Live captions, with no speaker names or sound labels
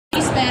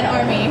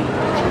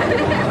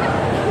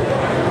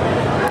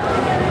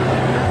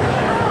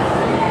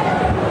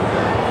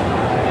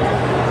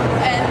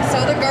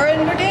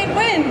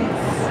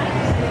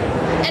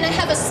and I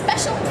have a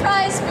special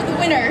prize for the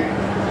winner.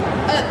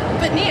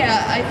 But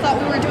Nia, I thought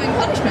we were doing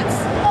punishments.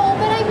 Oh,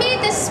 but I made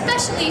this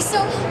specially,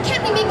 so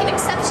can't we make an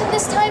exception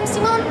this time,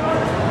 Simon?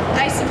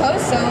 I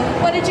suppose so.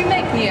 What did you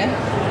make, Nia?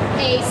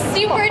 A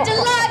super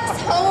deluxe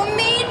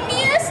homemade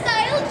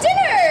Nia-style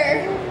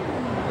dinner!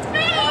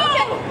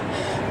 No!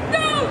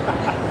 No!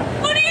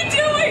 What are you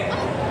doing?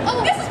 Oh.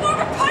 This is more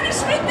of a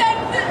punishment than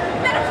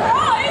a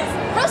prize!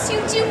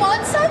 Rosu, do you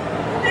want some?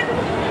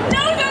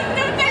 No,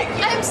 thank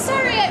you! I'm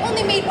sorry, I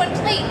only made one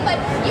plate, but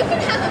you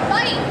can have a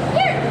bite.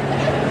 Here!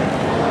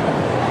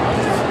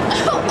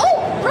 Oh,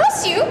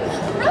 Rosu!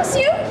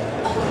 Rosu!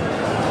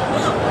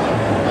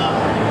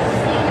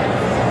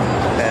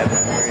 Bad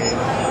memory.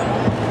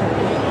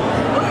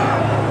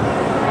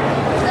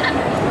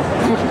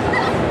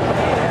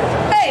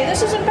 Hey,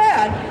 this isn't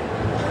bad.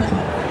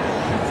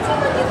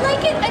 Simon, you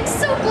like it? I'm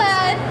so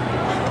glad.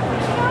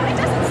 It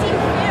doesn't seem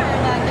fair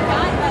that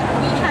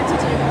we had to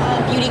do a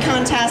beauty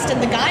contest and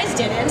the guys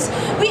didn't.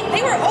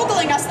 They were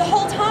ogling us the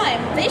whole time.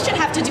 They should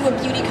have to do a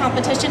beauty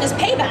competition as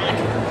payback.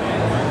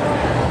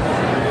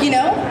 You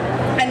know,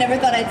 I never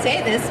thought I'd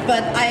say this,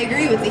 but I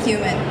agree with the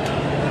human.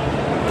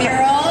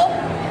 Viral.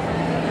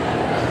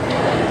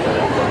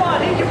 Come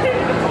on, you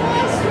can the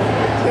class.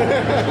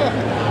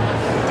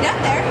 Get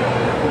out there.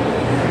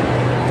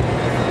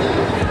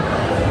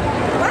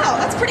 Wow,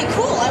 that's pretty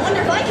cool. I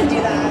wonder if I can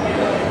do that.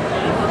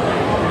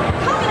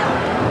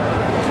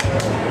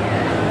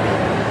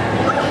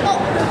 Oh,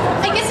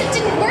 I guess it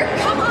didn't work.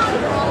 Come on,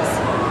 girls.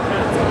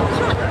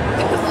 Come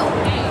on.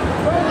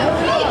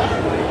 Okay.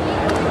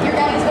 Your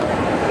guys over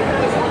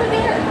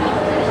there.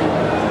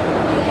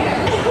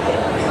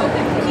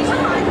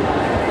 Come on.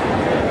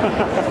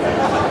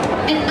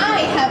 And I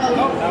have a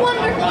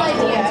wonderful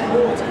idea.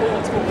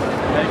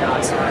 Hey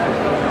guys,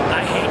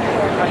 I hate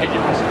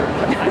you.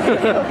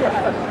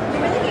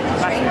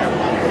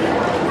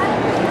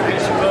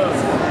 It's both.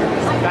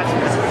 That's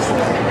fair.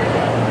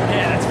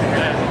 Yeah, that's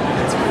fair.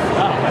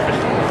 Oh,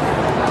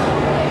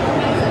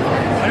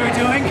 what are we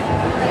doing?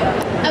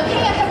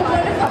 Okay, I have a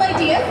wonderful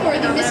idea for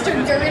the Mr.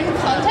 Gurren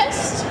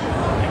contest.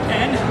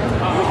 Again?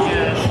 Oh,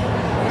 yes.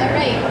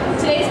 Alright,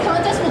 today's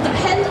contest will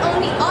depend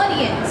on the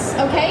audience,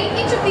 okay?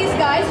 Each of these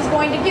guys is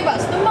going to give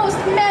us the most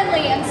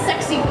manly and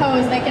sexy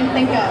pose they can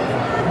think of.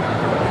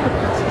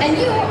 And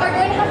you are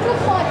going to have to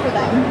applaud for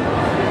them.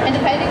 And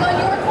depending on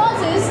your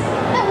applauses,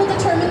 that will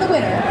determine the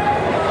winner.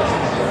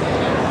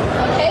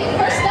 Okay,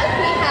 first up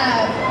we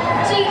have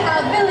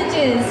Jiha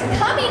Village's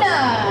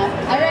Kamina.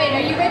 Alright,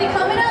 are you ready,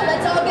 Kamina?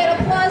 Let's all get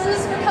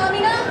applauses for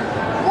Kamina.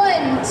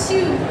 1,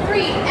 2,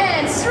 3,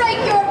 and strike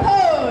your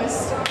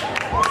pose!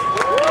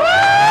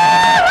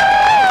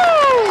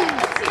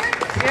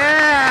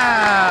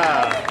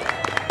 Yeah!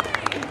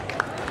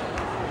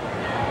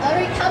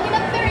 Alright, coming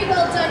up, very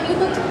well done. You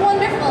looked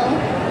wonderful.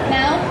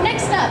 Now,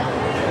 next up,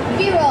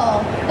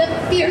 Viral, the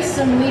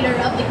fearsome leader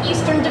of the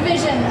Eastern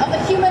Division of the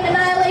Human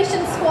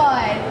Annihilation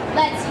Squad.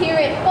 Let's hear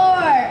it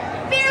for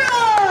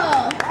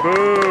Viral!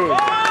 Boo!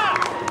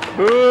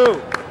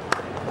 Boo!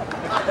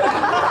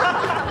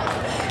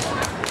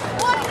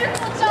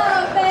 Wonderful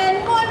job,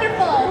 Ben,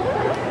 wonderful.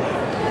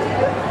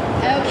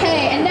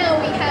 Okay, and now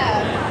we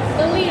have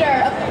the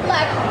leader of the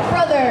Black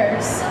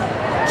Brothers,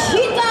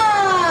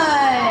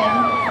 Kitan!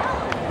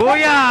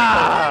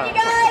 Booyah! You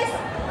guys?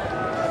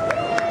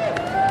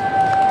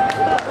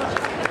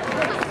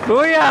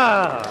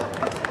 Booyah!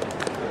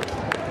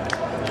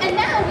 And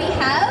now we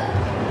have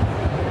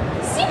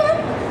Simon.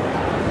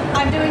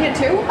 I'm doing it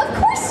too? Of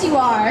course you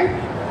are.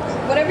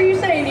 Whatever you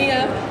say,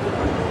 Nia.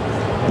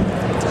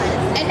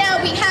 And now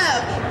we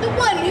have the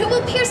one who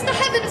will pierce the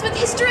heavens with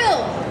his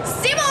drill,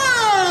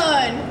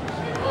 Simon!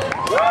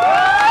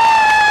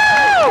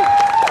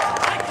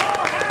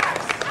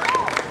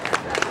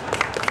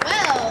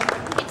 Well,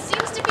 it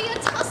seems to be a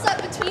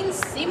toss-up between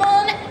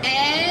Simon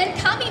and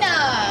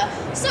Kamina.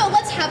 So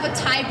let's have a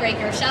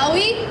tiebreaker, shall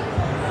we?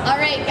 All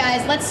right,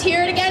 guys, let's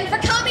hear it again for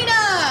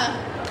Kamina.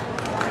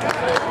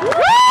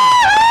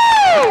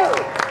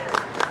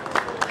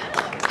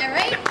 All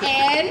right,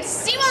 and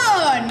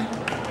Simon.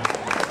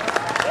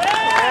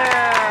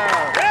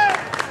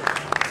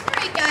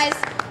 Alright guys,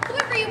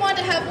 whoever you want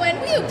to have win,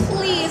 will you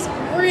please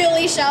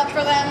really shout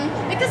for them?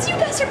 Because you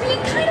guys are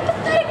being kind of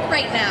pathetic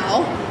right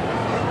now.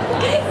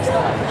 Okay?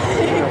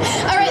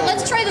 Alright,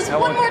 let's try this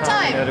one more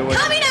time.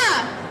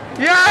 Kamina!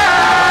 Yeah!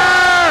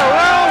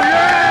 Well,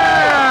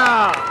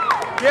 yeah!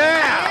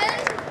 Yeah!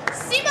 And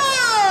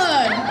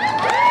Simon!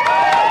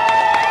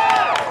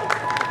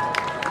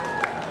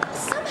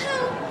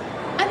 Somehow,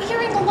 I'm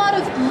hearing a lot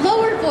of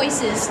lower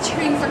voices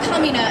cheering for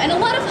Kamina and a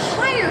lot of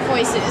higher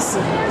voices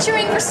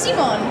cheering for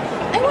Simon.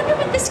 I wonder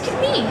what this could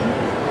mean.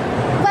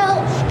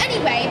 Well,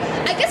 anyway,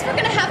 I guess we're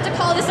gonna have to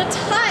call this a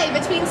tie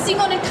between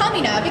Simon and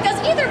Kamina, because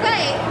either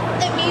way,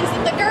 it means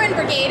that the Gurren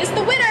Brigade is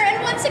the winner,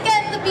 and once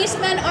again, the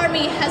Beastman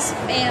army has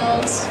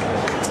failed.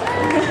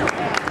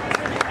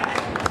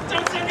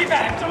 Don't send me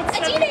back! Don't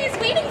send me Adina is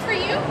waiting for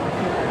you.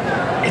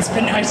 It's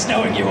been nice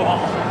knowing you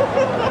all.